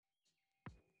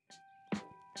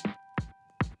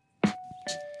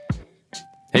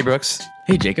Hey, Brooks.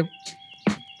 Hey, Jacob.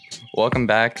 Welcome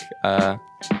back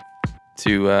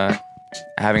to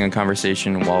having a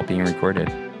conversation while being recorded.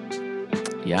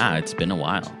 Yeah, it's been a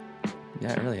while.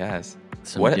 Yeah, it really has.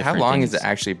 Some How different long things. has it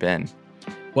actually been?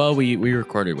 Well, we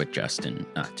recorded with Justin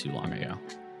not too long ago.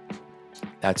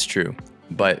 That's true.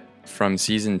 But from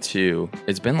season 2,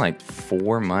 it's been like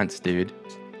 4 months, dude.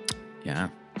 Yeah.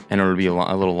 And it'll be a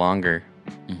little longer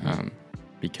Mm-hmm.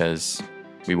 because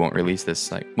we won't release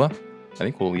this. I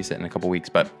think we'll release it in a couple weeks.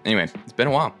 But anyway, it's been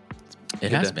a while.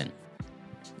 It has been.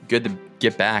 Good to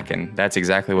get back, and that's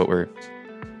exactly what we're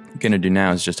going to do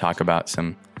now is just talk about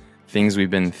some things we've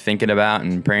been thinking about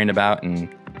and praying about and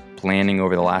planning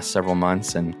over the last several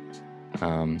months, and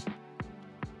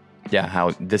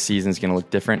how this season's going to look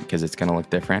different because it's going to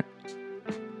look different.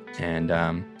 And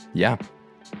Yeah.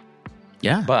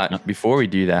 but before we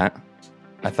do that,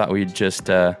 I thought we'd just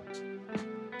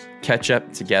catch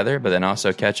up together, but then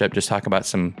also just talk about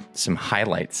some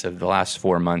highlights of the last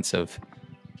 4 months of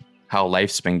how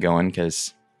life's been going,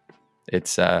 because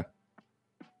it's there's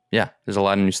a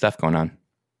lot of new stuff going on,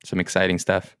 some exciting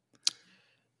stuff.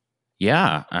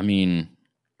 Yeah. I mean,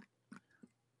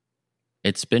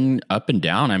 it's been up and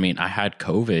down. I mean, I had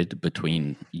COVID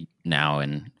between now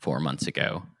and 4 months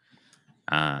ago.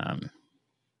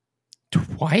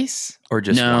 Twice or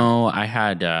just one? No, I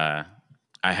had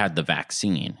the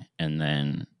vaccine and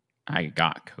then I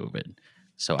got COVID.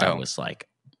 So I was like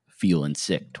feeling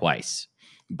sick twice.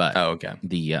 But okay.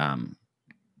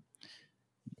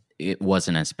 It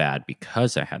wasn't as bad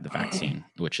because I had the vaccine,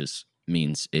 which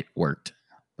means it worked.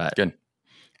 But good.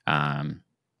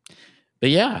 But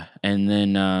yeah, and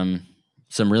then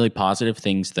some really positive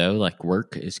things though, like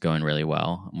work is going really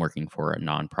well. I'm working for a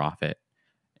nonprofit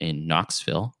in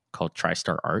Knoxville called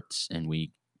TriStar Arts, and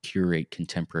we curate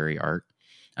contemporary art.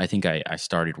 I think I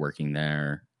started working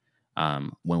there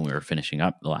when we were finishing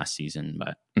up the last season,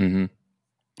 but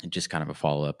just kind of a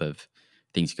follow-up of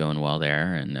things going well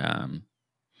there. And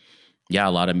a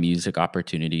lot of music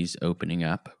opportunities opening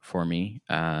up for me.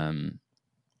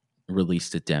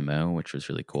 Released a demo, which was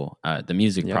really cool. The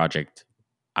music project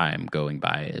I'm going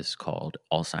by is called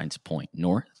All Signs Point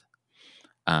North.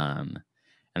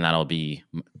 And that'll be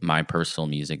my personal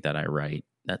music that I write.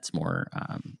 That's more,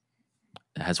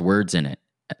 has words in it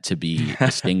to be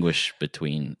distinguished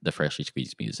between the Freshly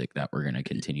Squeezed music that we're going to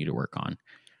continue to work on.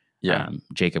 Yeah.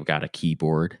 Jacob got a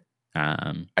keyboard.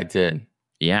 I did.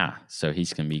 Yeah. So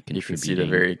he's going to be contributing. You can see the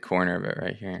very corner of it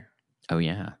right here. Oh,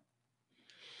 yeah.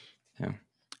 Yeah.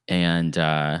 And,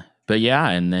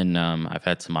 and then I've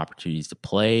had some opportunities to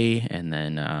play, and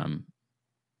then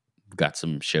got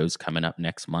some shows coming up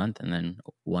next month, and then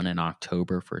one in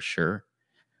October for sure.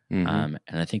 And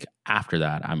I think after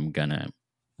that, I'm going to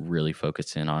really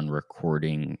focus in on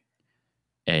recording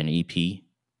an EP.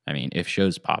 I mean, if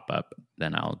shows pop up,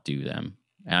 then I'll do them.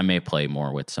 And I may play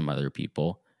more with some other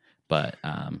people, but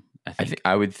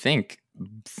I would think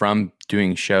from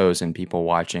doing shows and people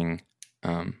watching,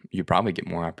 you probably get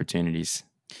more opportunities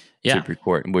to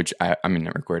record,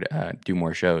 do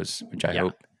more shows, which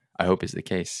I hope is the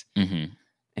case. Mm-hmm.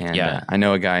 And I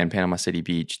know a guy in Panama City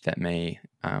Beach that may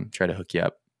try to hook you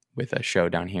up with a show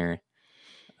down here.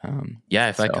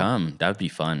 If I come, that would be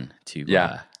fun to.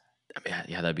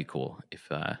 That'd be cool if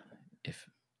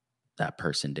that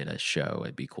person did a show.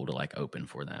 It'd be cool to like open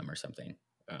for them or something.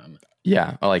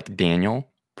 Like Daniel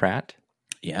Pratt.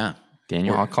 Yeah,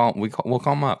 Daniel. We'll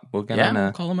call him up. We'll get on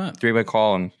we'll call him up. 3-way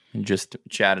call and just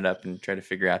chat it up and try to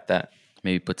figure out that.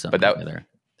 Maybe put something together.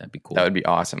 That'd be cool. That would be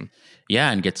awesome.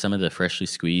 Yeah, and get some of the Freshly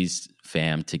Squeezed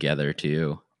fam together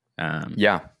too.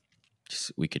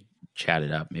 We could chat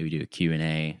it up. Maybe do a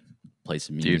Q&A, play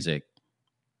some music.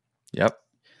 Yep.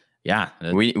 Yeah.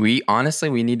 We honestly,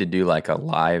 we need to do like a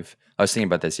live. I was thinking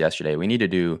about this yesterday. We need to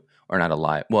do, or not a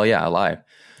live. Well, a live,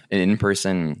 an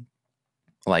in-person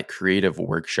like creative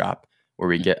workshop where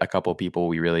we get a couple people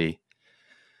we really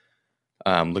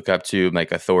look up to,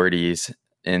 like authorities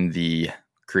in the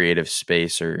creative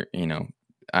space, or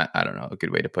I don't know a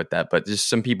good way to put that, but just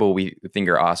some people we think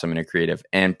are awesome and are creative,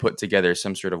 and put together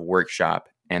some sort of workshop,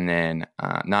 and then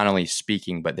not only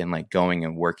speaking but then like going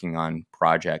and working on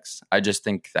projects. I just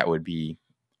think that would be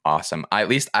awesome. At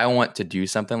least I want to do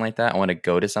something like that. I want to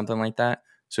go to something like that,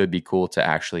 so it'd be cool to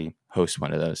actually host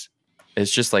one of those.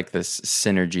 It's just like this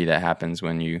synergy that happens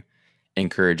when you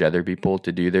encourage other people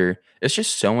to do it's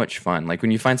just so much fun. Like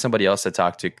when you find somebody else to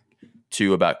talk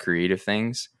to about creative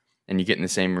things, and you get in the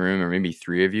same room, or maybe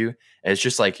 3 of you, it's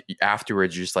just like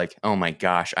afterwards, you're just like, oh my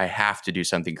gosh, I have to do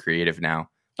something creative now.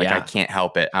 Like I can't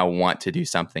help it. I want to do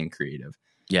something creative.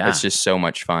 Yeah. It's just so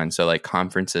much fun. So like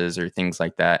conferences or things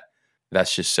like that,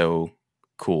 that's just so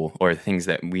cool, or things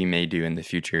that we may do in the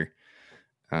future.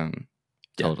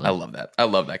 Totally. I love that. I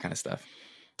love that kind of stuff.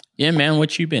 Yeah, man.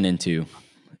 What you been into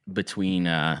between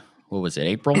what was it,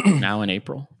 April? Now in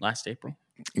April, last April.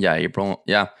 Yeah, April.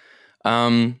 Yeah,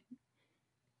 a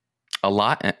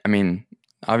lot. I mean,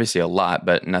 obviously a lot,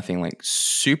 but nothing like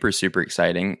super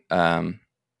exciting.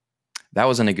 That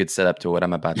wasn't a good setup to what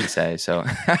I'm about to say. So,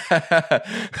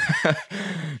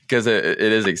 because it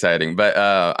is exciting, but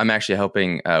I'm actually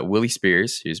helping Willie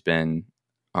Spears, who's been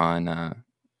on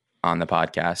the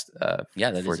podcast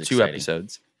for 2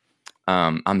 episodes.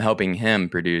 I'm helping him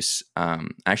produce.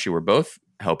 Actually, we're both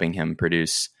helping him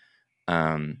produce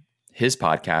his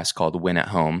podcast called Win at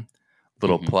Home.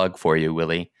 Little plug for you,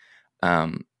 Willie.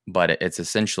 But it's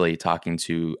essentially talking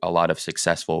to a lot of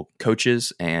successful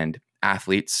coaches and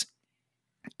athletes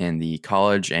in the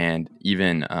college and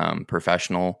even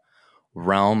professional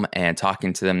realm, and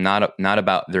talking to them not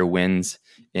about their wins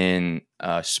in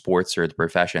sports or the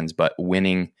professions, but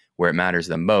winning where it matters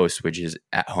the most, which is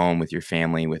at home with your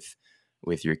family, with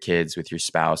your kids, with your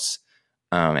spouse,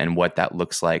 and what that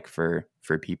looks like for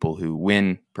people who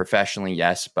win professionally,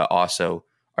 yes, but also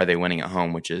are they winning at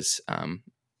home, which is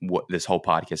what this whole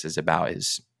podcast is about,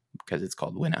 is because it's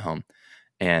called Win at Home.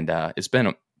 And it's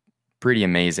been pretty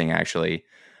amazing, actually,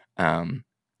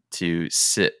 to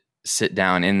sit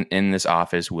down in this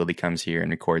office. Willie comes here and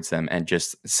records them, and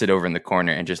just sit over in the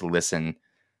corner and just listen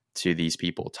to these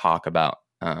people talk about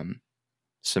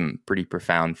some pretty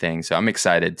profound things. So I'm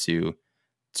excited to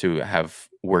have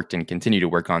worked and continue to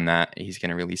work on that. He's going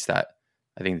to release that,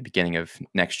 I think, the beginning of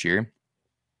next year,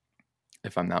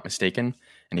 if I'm not mistaken.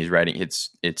 And he's writing,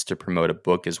 it's to promote a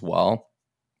book as well.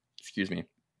 Excuse me.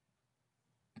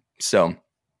 So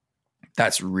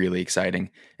that's really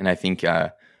exciting. And I think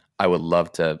I would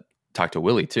love to talk to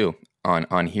Willie too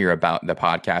on here about the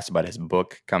podcast, about his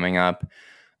book coming up.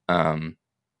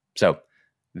 So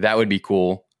that would be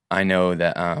cool. I know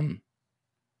that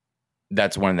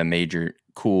that's one of the major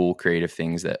cool creative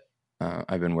things that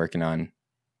I've been working on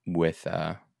with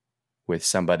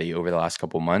somebody over the last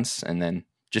couple months, and then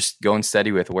just going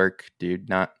steady with work, dude.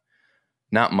 Not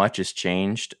much has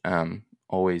changed.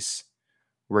 Always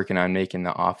working on making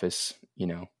the office,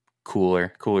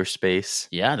 cooler space.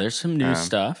 Yeah, there's some new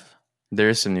stuff.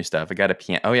 There's some new stuff. I got a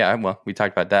piano. Oh yeah, well, we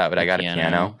talked about that, but I got a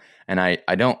piano, and I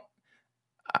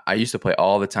used to play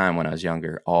all the time when I was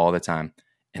younger, all the time.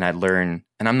 And I'd learn,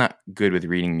 and I'm not good with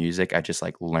reading music. I just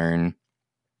learn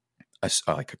a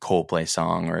Coldplay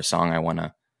song or a song I want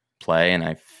to play, and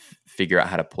I figure out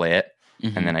how to play it.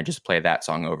 Mm-hmm. And then I just play that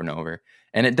song over and over.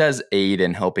 And it does aid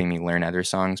in helping me learn other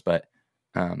songs, but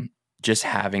just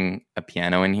having a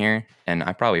piano in here, and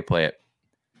I probably play it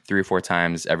 3 or 4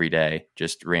 times every day,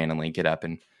 just randomly get up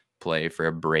and play for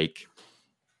a break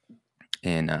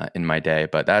in my day.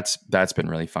 But that's been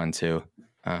really fun too.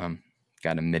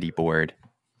 Got a MIDI board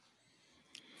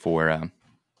for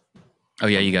oh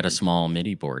yeah, you got a small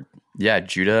MIDI board. Yeah,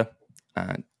 Judah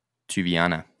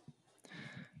Tuviana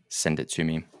sent it to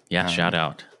me. Yeah, shout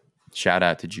out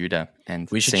to Judah. And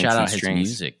we should shout out his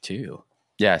music too.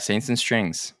 Yeah, Saints and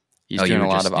Strings. He's doing a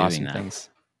lot of awesome things.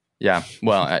 Yeah,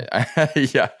 well,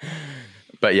 yeah,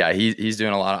 but yeah, he's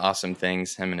doing a lot of awesome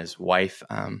things. Him and his wife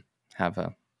have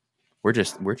a. We're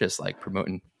just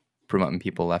promoting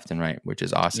people left and right, which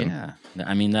is awesome. Yeah,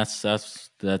 I mean that's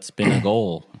been a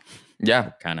goal.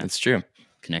 Yeah, kind of. It's true.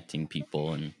 Connecting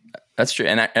people, and that's true.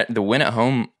 And the Win at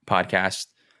Home podcast,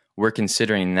 we're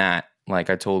considering that.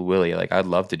 Like I told Willie, I'd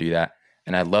love to do that,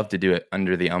 and I'd love to do it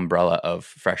under the umbrella of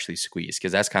Freshly Squeezed,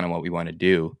 because that's kind of what we want to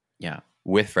do. Yeah,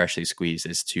 with Freshly Squeezed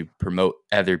is to promote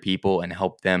other people and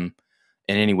help them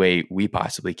in any way we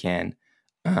possibly can,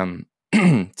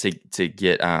 to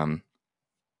get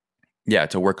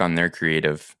to work on their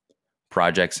creative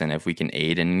projects, and if we can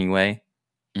aid in any way,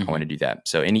 I want to do that.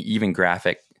 So even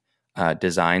graphic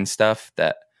design stuff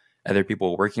that other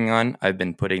people are working on, I've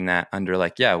been putting that under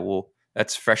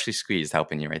that's Freshly Squeezed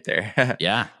helping you right there.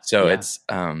 Yeah. So it's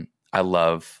I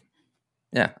love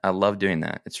doing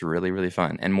that. It's really, really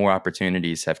fun. And more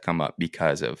opportunities have come up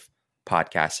because of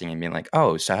podcasting and being like,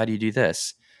 oh, so how do you do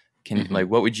this?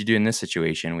 What would you do in this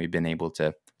situation? We've been able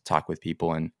to talk with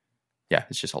people, and yeah,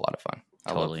 it's just a lot of fun.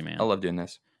 Man. I love doing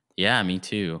this. Yeah, me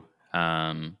too.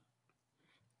 And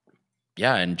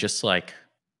just I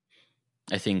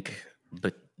think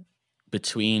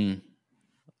between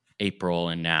April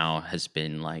and now has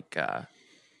been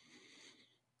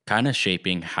kind of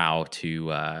shaping how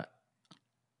to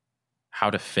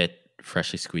fit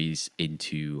Freshly Squeezed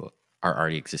into our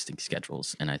already existing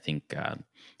schedules. And I think,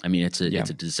 it's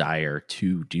a desire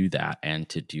to do that and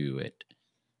to do it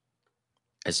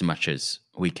as much as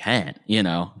we can,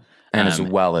 And as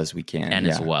well as we can. And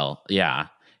as well. Yeah.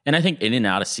 And I think in and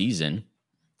out of season,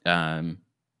 Freshly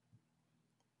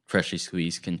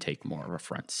Squeezed can take more of a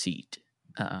front seat.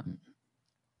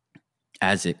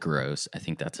 As it grows, I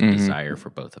think that's a desire for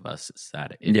both of us, is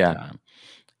that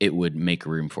it would make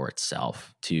room for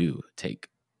itself to take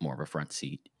more of a front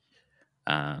seat.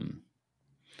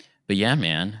 But yeah,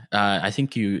 man, I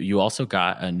think you also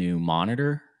got a new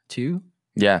monitor too.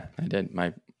 Yeah, I did.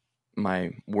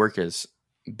 My work has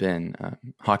been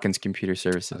Hawkins Computer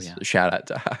Services. Oh, yeah. Shout out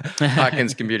to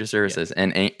Hawkins Computer Services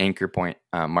and Anchor Point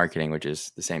Marketing, which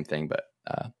is the same thing, but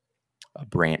a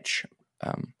branch,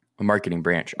 a marketing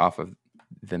branch off of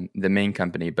the main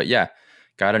company. But yeah,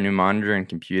 got a new monitor and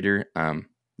computer.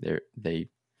 They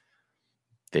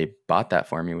bought that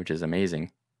for me, which is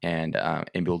amazing, and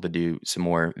able to do some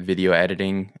more video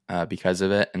editing because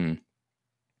of it, and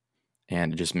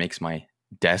it just makes my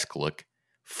desk look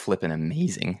flipping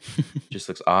amazing. Just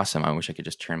looks awesome. I wish I could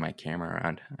just turn my camera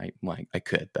around. I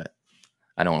could, but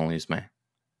I don't want to lose my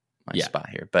spot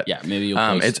here. But yeah, maybe you'll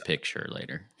post a picture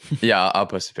later. Yeah, I'll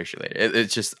post a picture later.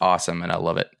 It's just awesome, and I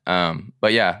love it.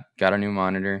 But yeah, got a new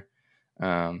monitor.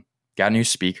 Got new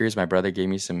speakers. My brother gave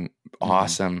me some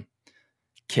awesome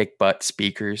kick butt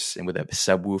speakers, and with a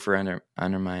subwoofer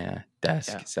under my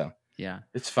desk. Yeah. So yeah,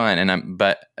 it's fun. And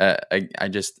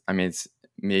it's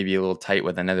maybe a little tight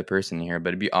with another person here, but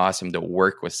it'd be awesome to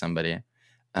work with somebody.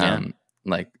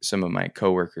 Like some of my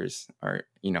coworkers, or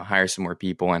hire some more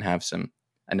people and have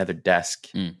another desk.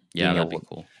 Yeah, that'd be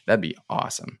cool. That'd be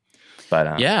awesome.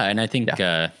 But yeah, and I think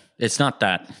it's not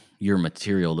that you're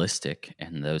materialistic,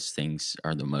 and those things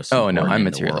are the most. Oh no, I'm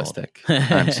materialistic.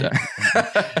 I'm sorry.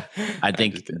 I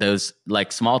think those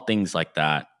like small things like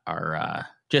that are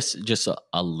just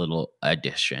a little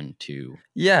addition to.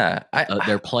 Yeah,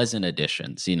 they're pleasant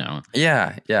additions,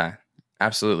 Yeah,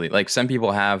 absolutely. Like some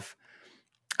people have.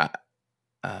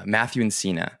 Matthew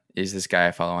Encina is this guy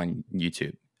I follow on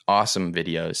YouTube. Awesome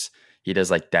videos. He does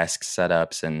like desk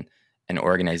setups and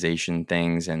organization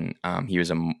things, and he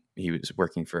was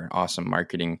working for an awesome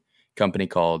marketing company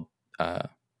called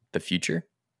The Future.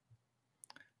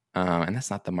 And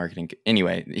that's not the marketing.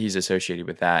 Anyway, he's associated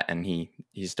with that, and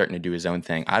he's starting to do his own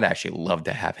thing. I'd actually love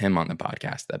to have him on the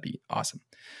podcast. That'd be awesome.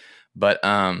 But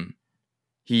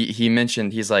he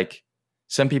mentioned, he's like,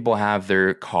 some people have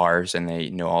their cars and they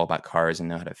know all about cars and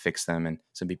know how to fix them, and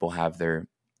some people have their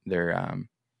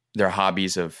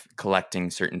hobbies of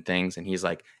collecting certain things. And he's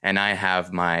like, and I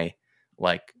have my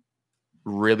like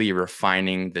really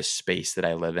refining the space that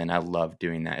I live in. I love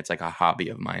doing that. It's like a hobby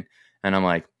of mine. And I'm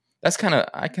like,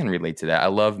 I can relate to that. I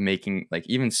love making like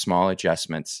even small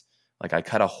adjustments. Like I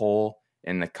cut a hole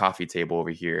in the coffee table over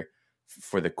here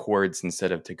for the cords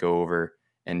instead of to go over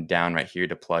and down right here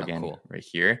to plug in right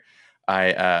here.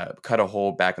 I cut a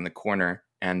hole back in the corner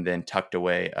and then tucked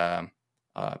away a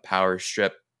power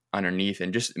strip underneath,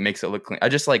 and just makes it look clean. I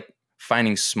just like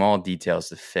finding small details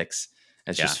to fix.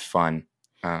 It's just fun.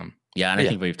 I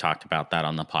think we've talked about that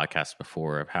on the podcast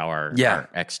before, of how our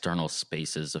external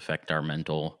spaces affect our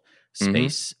mental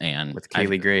space. And with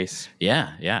Kaylee Grace.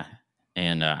 Yeah.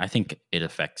 And I think it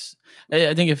affects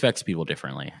people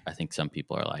differently. I think some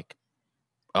people are like,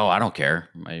 oh, I don't care.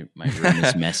 My room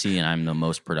is messy and I'm the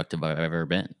most productive I've ever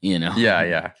been,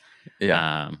 Yeah.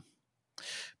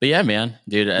 But yeah, man,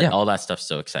 dude, all that stuff's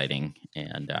so exciting.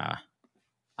 And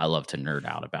I love to nerd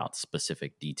out about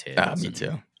specific details.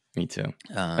 Me too.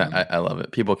 I love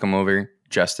it. People come over.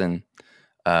 Justin,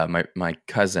 my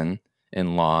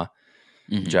cousin-in-law,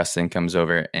 Justin comes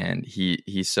over, and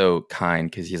he's so kind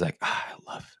because he's like,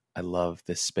 I love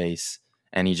this space.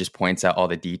 And he just points out all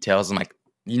the details. I'm like,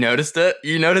 you noticed it?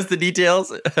 You noticed the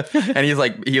details? And he's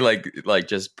like, he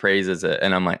just praises it.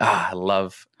 And I'm like, I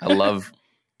love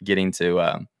getting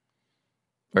to,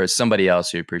 or somebody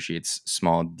else who appreciates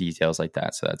small details like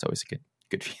that. So that's always a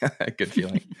good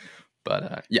feeling.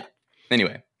 But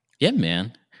anyway. Yeah,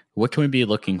 man. What can we be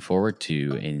looking forward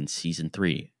to in season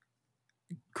 3?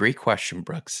 Great question,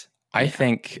 Brooks. Yeah.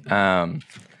 I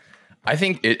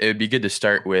think it'd be good to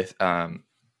start with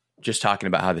just talking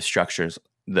about how the structures,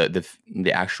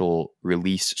 the actual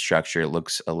release structure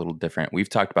looks a little different. We've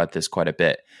talked about this quite a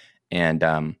bit,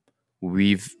 and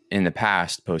we've in the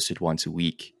past posted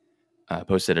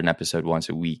an episode once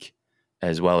a week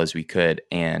as well as we could,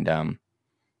 and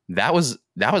that was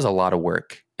a lot of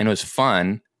work, and it was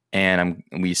fun, and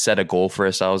we set a goal for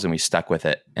ourselves and we stuck with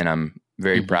it, and I'm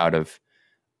very proud of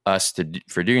us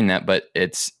for doing that. But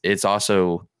it's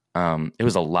also it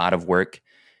was a lot of work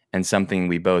and something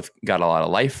we both got a lot of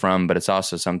life from, but it's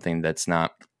also something that's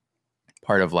not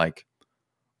part of like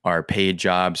our paid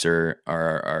jobs or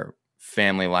our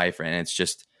family life. And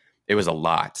it was a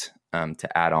lot.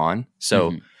 to add on.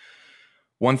 So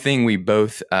one thing we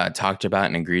both talked about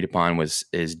and agreed upon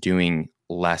is doing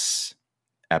less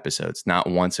episodes, not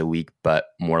once a week, but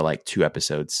more like 2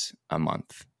 episodes a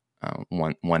month,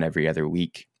 one every other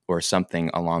week, or something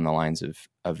along the lines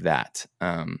of that.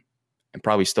 And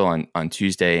probably still on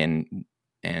Tuesday,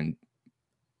 and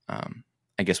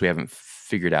I guess we haven't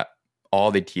figured out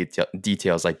all the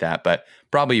details like that, but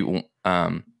probably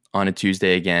on a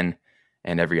Tuesday again,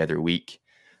 and every other week.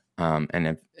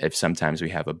 And if sometimes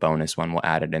we have a bonus one, we'll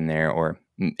add it in there, or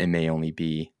it may only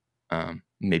be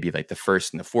maybe like the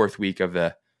first and the fourth week of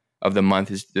the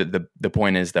month. Is the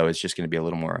point is, though, it's just going to be a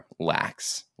little more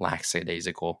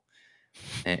lackadaisical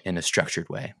in a structured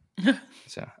way.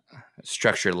 So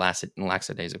structured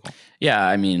lackadaisical. Yeah,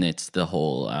 I mean, it's the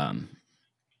whole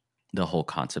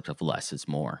concept of less is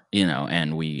more,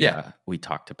 and we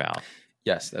talked about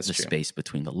that's the true. space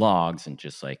between the logs and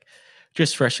just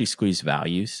freshly squeezed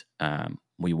values.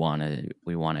 We want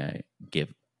to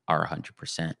give our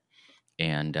 100%,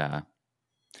 and I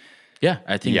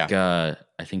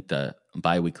think the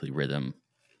biweekly rhythm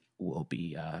will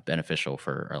be beneficial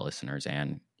for our listeners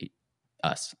and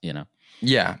us.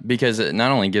 Yeah, because it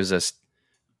not only gives us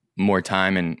more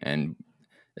time, and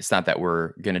it's not that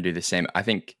we're going to do the same. I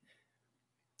think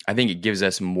it gives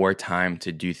us more time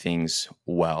to do things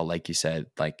well, like you said,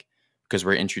 like because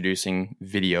we're introducing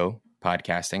video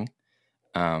podcasting.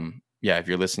 If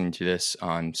you're listening to this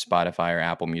on Spotify or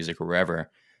Apple Music or wherever,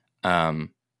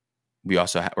 we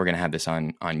also we're going to have this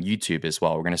on YouTube as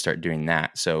well. We're going to start doing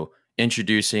that. So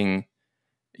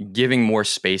giving more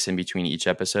space in between each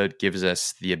episode gives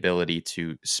us the ability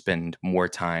to spend more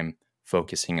time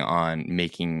focusing on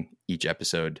making each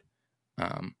episode,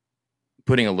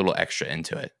 putting a little extra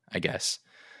into it, I guess.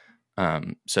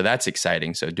 So that's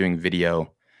exciting. So doing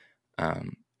video,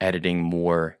 editing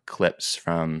more clips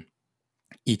from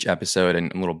each episode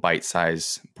and little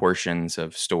bite-sized portions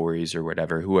of stories or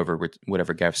whatever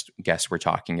guest we're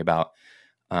talking about.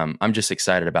 I'm just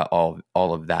excited about all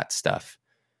of that stuff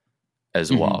as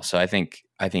well. So I think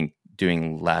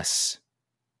doing less,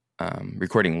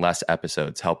 recording less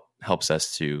episodes helps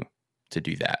us to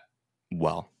do that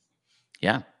well.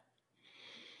 Yeah.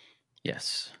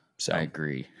 Yes. So I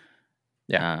agree.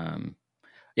 Yeah.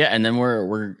 And then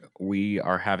we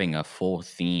are having a full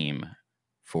theme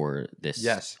for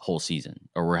this whole season,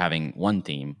 or we're having one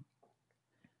theme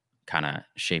kind of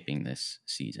shaping this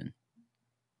season.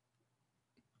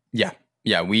 Yeah.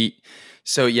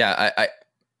 I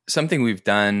something we've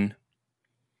done.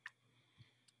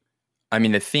 I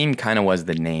mean, the theme kind of was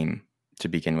the name to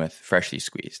begin with, Freshly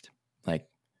Squeezed,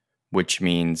 which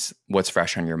means what's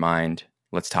fresh on your mind.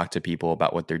 Let's talk to people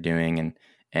about what they're doing.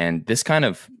 And this kind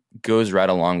of goes right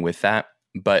along with that.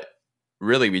 But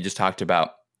really, we just talked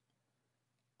about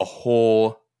a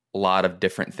whole lot of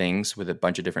different things with a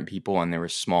bunch of different people. And there were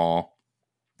small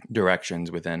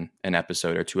directions within an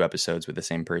episode or 2 episodes with the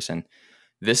same person.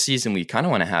 This season, we kind of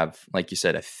want to have, like you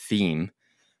said, a theme,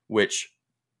 which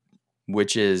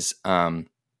is, it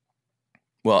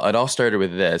all started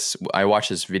with this. I watched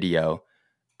this video,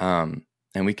 and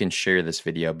we can share this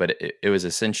video, but it was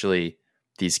essentially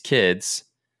these kids.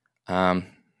 I'm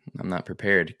not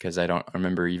prepared because I don't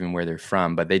remember even where they're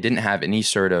from, but they didn't have any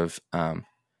sort of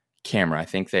camera. I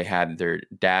think they had their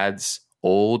dad's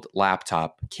old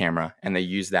laptop camera, and they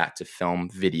used that to film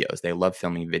videos. They love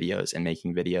filming videos and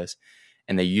making videos,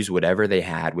 and they used whatever they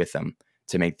had with them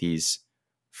to make these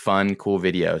fun, cool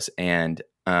videos. And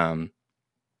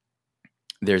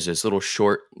there's this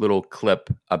little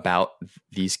clip about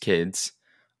these kids.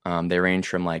 They range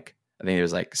from I think it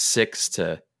was 6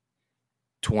 to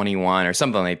 21 or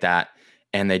something like that.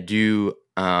 And they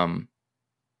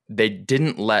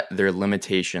didn't let their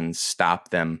limitations stop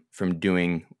them from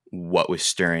doing what was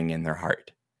stirring in their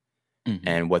heart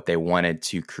and what they wanted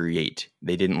to create.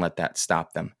 They didn't let that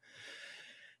stop them.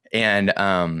 And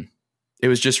it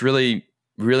was just really,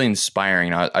 really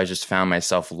inspiring. I just found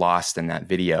myself lost in that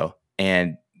video.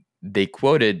 And they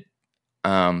quoted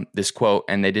this quote,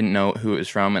 and they didn't know who it was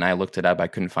from. And I looked it up. I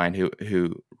couldn't find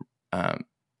who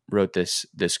wrote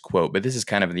this quote, but this is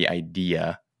kind of the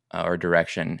idea or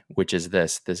direction, which is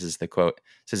this. This is the quote.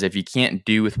 It says, if you can't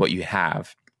do with what you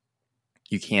have,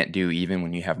 you can't do even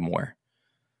when you have more.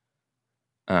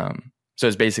 So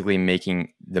it's basically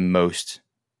making the most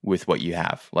with what you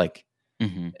have,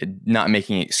 not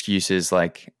making excuses.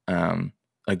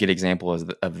 A good example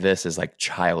of this is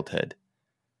childhood.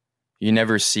 You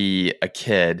never see a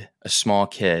small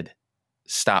kid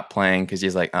stop playing because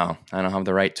he's like, oh, I don't have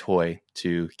the right toy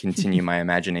to continue my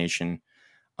imagination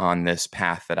on this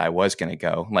path that I was going to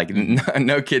go.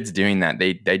 No kid's doing that.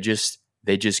 They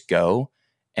just go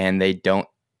and they don't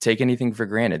take anything for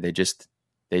granted. They just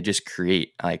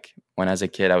create. Like when I was a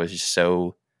kid, I was just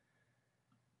so,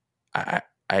 I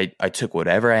took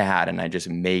whatever I had and I just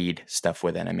made stuff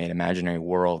with it. I made imaginary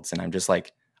worlds, and I'm just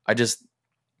like, I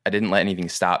didn't let anything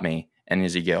stop me. And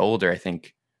as you get older, I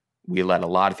think we let a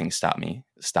lot of things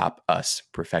stop us,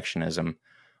 perfectionism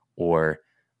or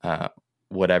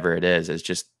whatever it is. It's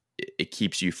just, it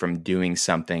keeps you from doing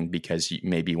something because you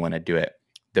maybe want to do it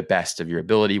the best of your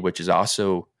ability, which is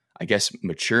also, I guess,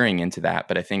 maturing into that.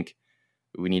 But I think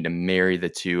we need to marry the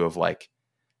two of like,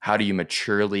 how do you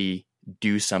maturely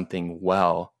do something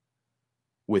well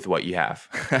with what you have?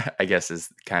 I guess is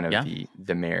kind of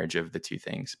the marriage of the two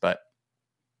things. But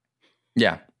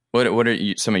yeah, what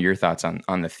are some of your thoughts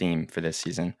on the theme for this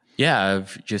season? Yeah,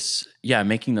 of just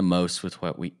making the most with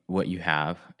what you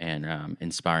have, and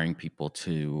inspiring people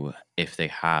to, if they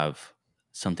have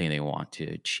something they want to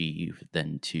achieve,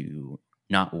 then to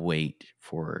not wait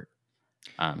for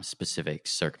specific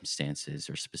circumstances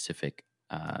or specific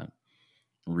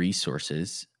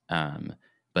resources,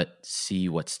 but see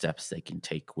what steps they can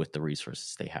take with the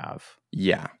resources they have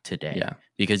today. Yeah.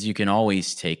 Because you can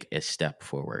always take a step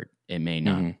forward. It may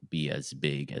not be as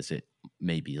big as it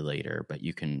may be later, but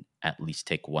you can at least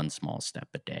take one small step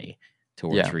a day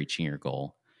towards reaching your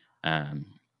goal. And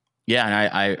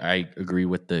I agree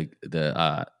with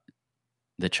the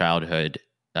childhood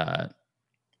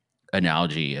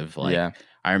analogy of like,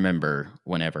 I remember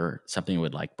whenever something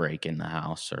would like break in the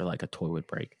house or like a toy would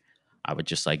break, I would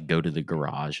just like go to the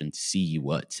garage and see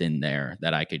what's in there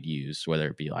that I could use, whether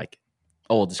it be like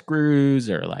old screws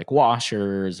or like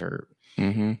washers or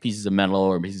pieces of metal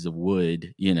or pieces of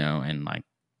wood, and like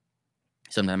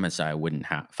sometimes I wouldn't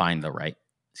find the right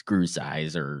screw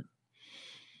size or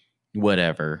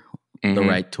whatever, the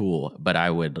right tool, but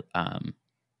I would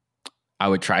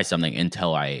try something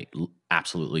until I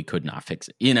absolutely could not fix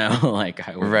it, like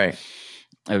I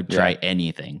would try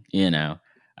anything,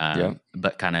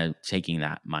 but kind of taking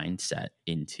that mindset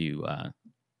into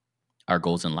our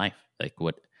goals in life. Like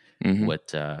what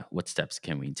steps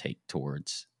can we take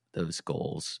towards those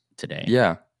goals today?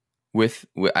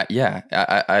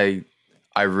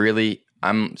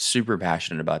 I'm super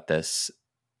passionate about this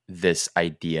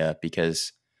idea,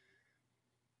 because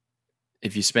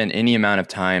if you spend any amount of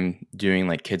time doing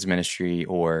like kids ministry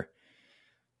or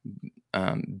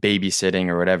babysitting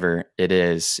or whatever it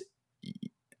is,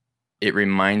 it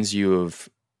reminds you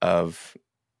of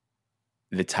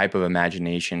the type of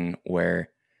imagination where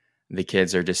the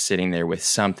kids are just sitting there with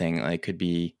something, like it could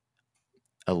be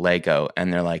a Lego,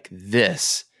 and they're like,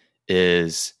 this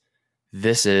is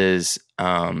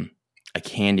a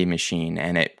candy machine,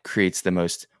 and it creates the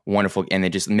most wonderful, and they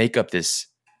just make up this,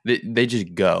 they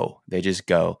just go,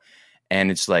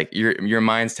 and it's like your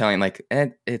mind's telling like,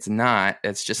 it's not,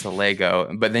 it's just a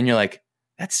Lego, but then you're like,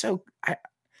 that's so,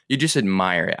 you just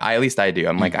admire it. At least I do.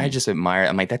 I'm like, I just admire it.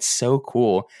 I'm like, that's so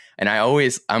cool. And I'm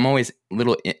always a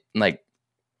little like,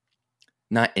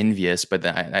 not envious, but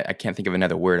I can't think of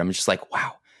another word. I'm just like,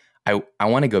 wow, I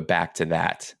want to go back to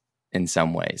that in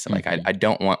some ways. Like I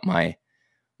don't want my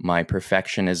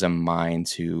perfectionism mind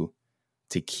to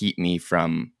keep me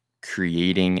from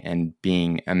creating and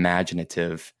being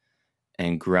imaginative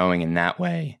and growing in that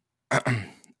way.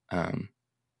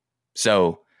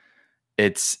 So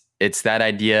it's that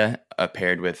idea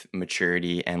paired with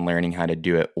maturity and learning how to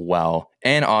do it well.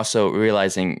 And also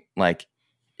realizing like,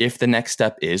 if the next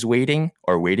step is waiting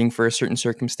for a certain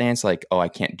circumstance, like, oh, I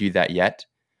can't do that yet.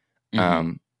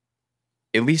 At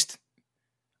least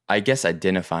I guess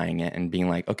identifying it and being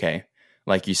like, okay,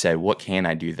 like you said, what can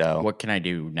I do though? What can I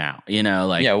do now?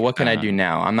 What can I do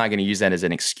now? I'm not going to use that as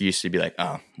an excuse to be like,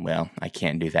 oh, well, I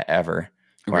can't do that ever.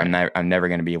 Or I'm never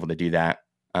going to be able to do that.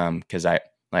 Cause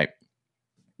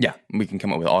we can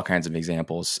come up with all kinds of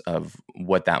examples of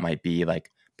what that might be,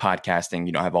 like podcasting,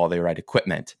 you don't have all the right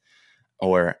equipment.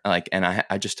 Or like, and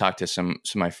I just talked to some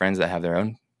of my friends that have their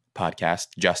own podcast.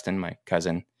 Justin, my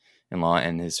cousin-in-law,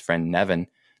 and his friend Nevin,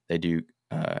 they do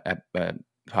a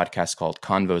podcast called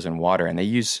Convos in Water, and they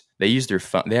use their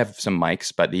phone. They have some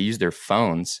mics, but they use their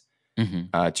phones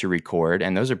to record,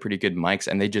 and those are pretty good mics.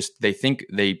 And they think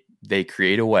they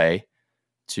create a way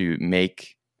to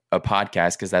make a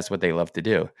podcast because that's what they love to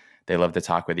do. They love to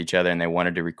talk with each other, and they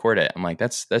wanted to record it. I'm like,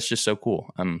 that's just so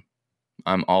cool. I'm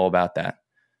all about that.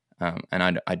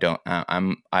 And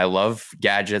I love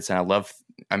gadgets, and I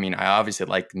obviously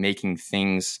like making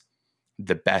things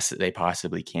the best that they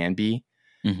possibly can be.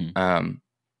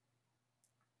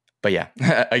 But yeah,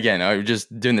 again, I'm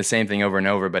just doing the same thing over and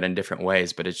over, but in different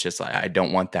ways. But it's just like, I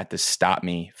don't want that to stop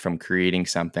me from creating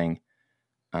something.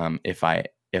 If I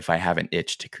have an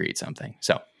itch to create something.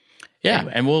 So Yeah,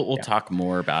 Anyway, and we'll talk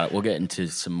more about it. We'll get into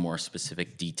some more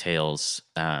specific details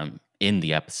in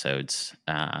the episodes.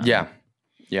 Yeah.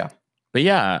 But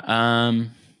yeah,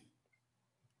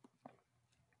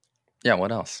 Yeah.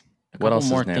 What else? a What couple else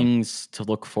more is new? things to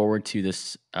look forward to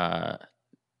this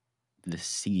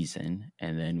season,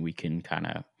 and then we can kind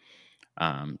of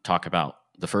talk about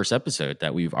the first episode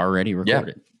that we've already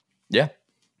recorded. Yeah.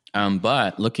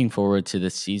 But looking forward to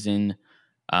this season,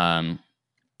 a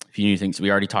few new things.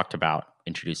 We already talked about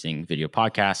introducing video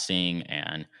podcasting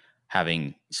and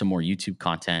having some more YouTube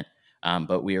content.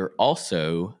 But we are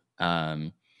also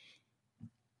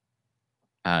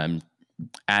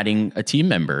adding a team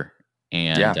member,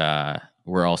 and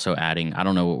we're also adding, I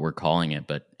don't know what we're calling it,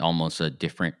 but almost a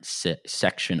different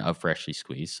section of Freshly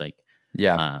Squeezed. Like,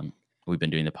 we've been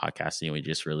doing the podcasting. We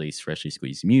just released Freshly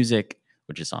Squeezed Music,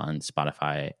 which is on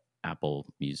Spotify,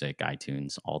 Apple Music,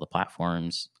 iTunes, all the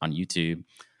platforms, on YouTube.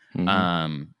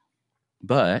 Mm-hmm.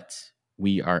 But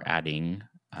we are adding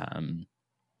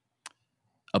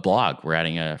a blog. We're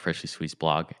adding a Freshly Squeezed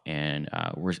blog, and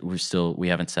we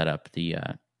haven't set up the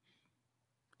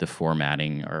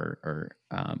formatting or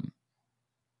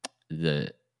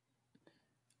the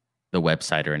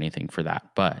website or anything for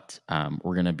that. But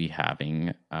we're going to be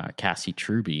having Cassie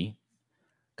Truby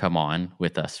come on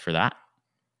with us for that,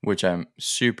 which I'm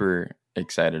super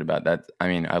excited about. That, I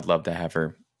mean, I'd love to have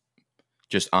her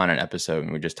just on an episode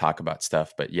and we just talk about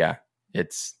stuff. But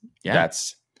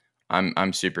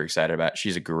I'm super excited about it.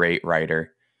 She's a great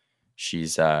writer.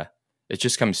 She's it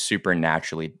just comes super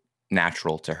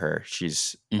natural to her.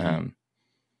 She's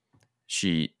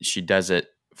she does it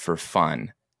for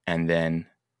fun, and then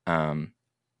and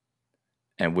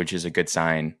which is a good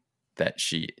sign that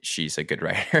she's a good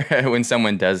writer. When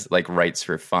someone does like writes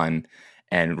for fun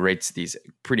and writes these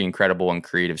pretty incredible and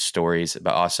creative stories,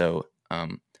 but also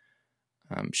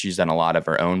she's done a lot of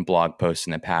her own blog posts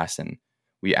in the past, and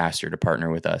we asked her to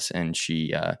partner with us, and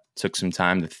she took some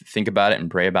time to think about it and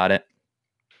pray about it.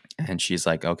 And she's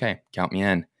like, okay, count me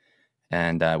in.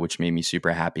 And which made me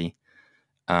super happy.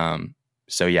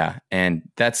 So yeah, and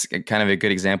that's kind of a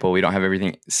good example. We don't have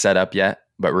everything set up yet,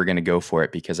 but we're going to go for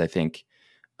it because I think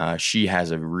she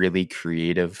has a really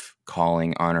creative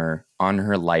calling on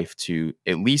her life to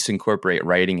at least incorporate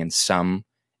writing in some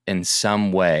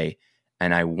way.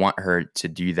 And I want her to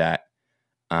do that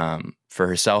for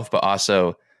herself, but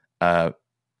also I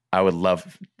would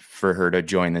love for her to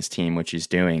join this team, which she's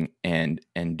doing, and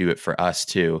do it for us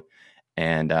too.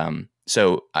 And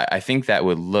so I think that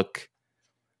would look.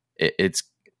 It's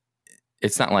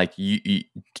not like you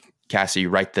Cassie,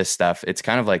 write this stuff. It's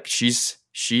kind of like she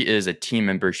is a team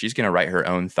member. She's going to write her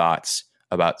own thoughts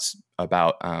about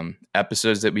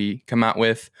episodes that we come out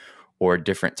with, or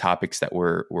different topics that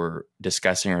we're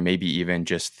discussing, or maybe even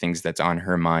just things that's on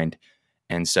her mind.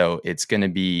 And so it's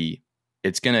going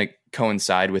to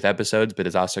coincide with episodes, but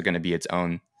it's also going to be its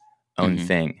own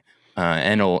thing.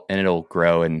 And it'll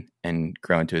grow and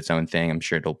grow into its own thing. I'm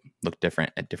sure it'll look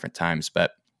different at different times,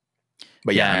 but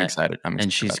yeah, I'm excited.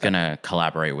 And she's going to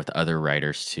collaborate with other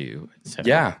writers too. So,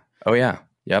 yeah. Oh yeah.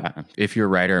 Yep. If you're a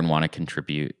writer and want to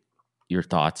contribute your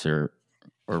thoughts or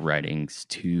writings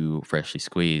to Freshly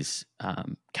Squeezed,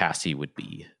 Cassie would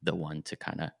be the one to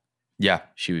kind of,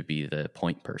 she would be the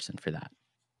point person for that.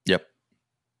 Yep.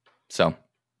 So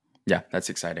yeah, that's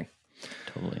exciting.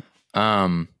 Totally.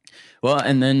 Well,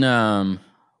 and then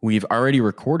we've already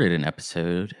recorded an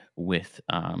episode with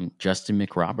Justin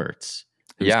McRoberts,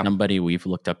 who's somebody we've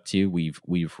looked up to.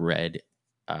 We've read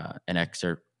an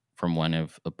excerpt from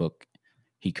a book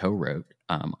he co-wrote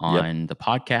on the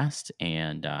podcast,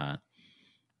 and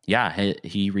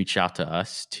he reached out to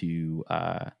us to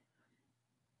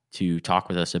talk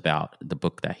with us about the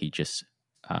book that he just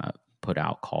put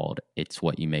out called "It's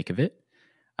What You Make of It,"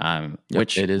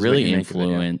 which really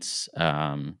influenced.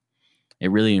 It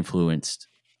really influenced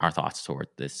our thoughts toward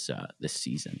this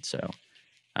season. So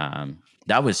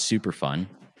that was super fun,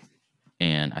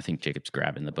 and I think Jacob's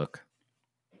grabbing the book.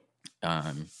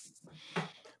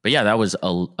 But yeah, that was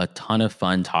a ton of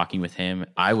fun talking with him.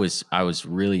 I was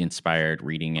really inspired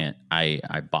reading it.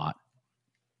 I bought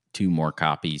 2 more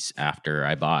copies after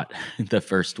I bought the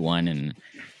first one, and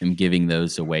am giving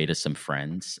those away to some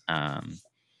friends.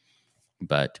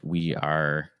 But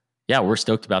we're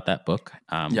stoked about that book.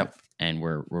 And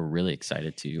we're really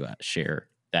excited to share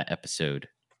that episode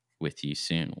with you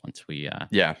soon once we're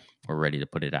ready to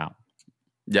put it out.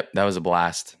 Yep, that was a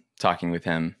blast talking with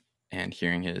him and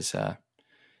hearing his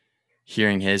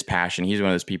passion. He's one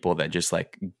of those people that just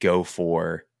like go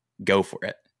for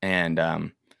it,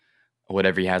 and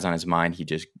whatever he has on his mind, he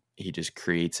just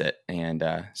creates it. And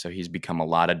so he's become a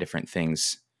lot of different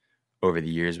things over the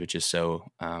years, which is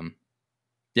so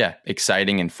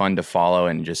exciting and fun to follow.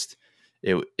 And just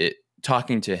it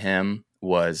talking to him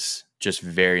was just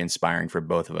very inspiring for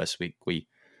both of us. We've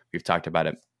talked about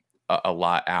it a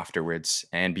lot afterwards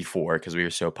and before, because we were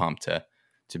so pumped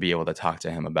to be able to talk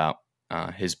to him about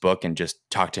his book and just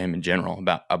talk to him in general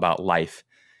about life.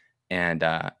 And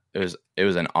it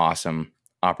was an awesome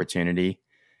opportunity.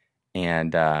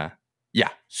 And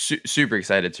super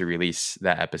excited to release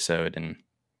that episode and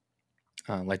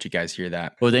let you guys hear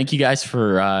that. Well, thank you guys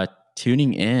for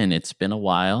tuning in. It's been a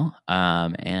while,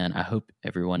 and I hope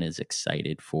everyone is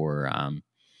excited for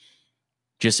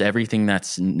just everything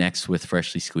that's next with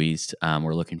Freshly Squeezed.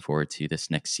 We're looking forward to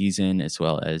this next season, as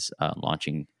well as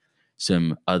launching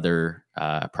some other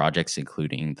projects,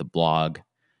 including the blog.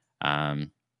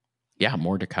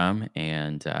 More to come,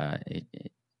 and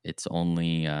it's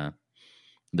only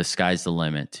the sky's the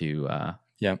limit to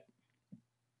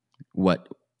what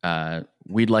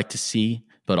we'd like to see.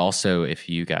 But also, if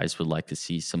you guys would like to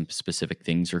see some specific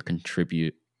things or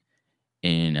contribute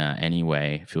in any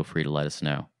way, feel free to let us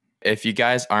know. If you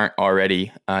guys aren't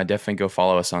already, definitely go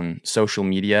follow us on social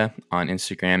media, on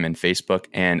Instagram and Facebook,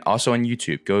 and also on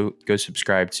YouTube. Go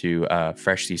subscribe to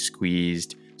Freshly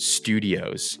Squeezed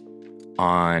Studios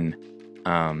on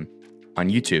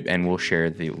YouTube, and we'll share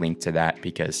the link to that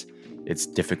because it's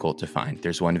difficult to find.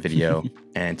 There's one video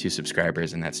and 2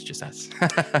 subscribers, and that's just us.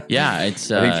 Yeah,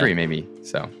 it's I think 3 maybe.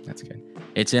 So that's good.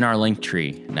 It's in our link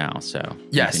tree now. So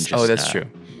yes, that's true.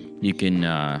 You can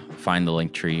find the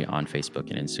link tree on Facebook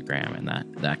and Instagram, and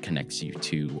that connects you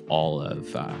to all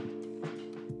of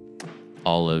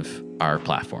our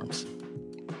platforms.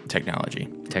 Technology.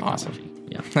 Awesome.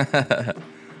 Yeah.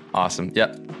 Awesome.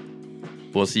 Yep.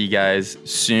 We'll see you guys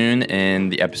soon in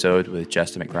the episode with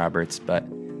Justin McRoberts. But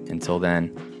until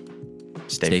then,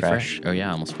 stay fresh. Oh, yeah.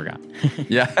 I almost forgot.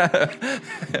 Yeah.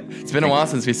 It's been a while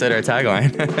since we said our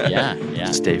tagline.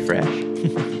 Yeah. Stay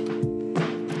fresh.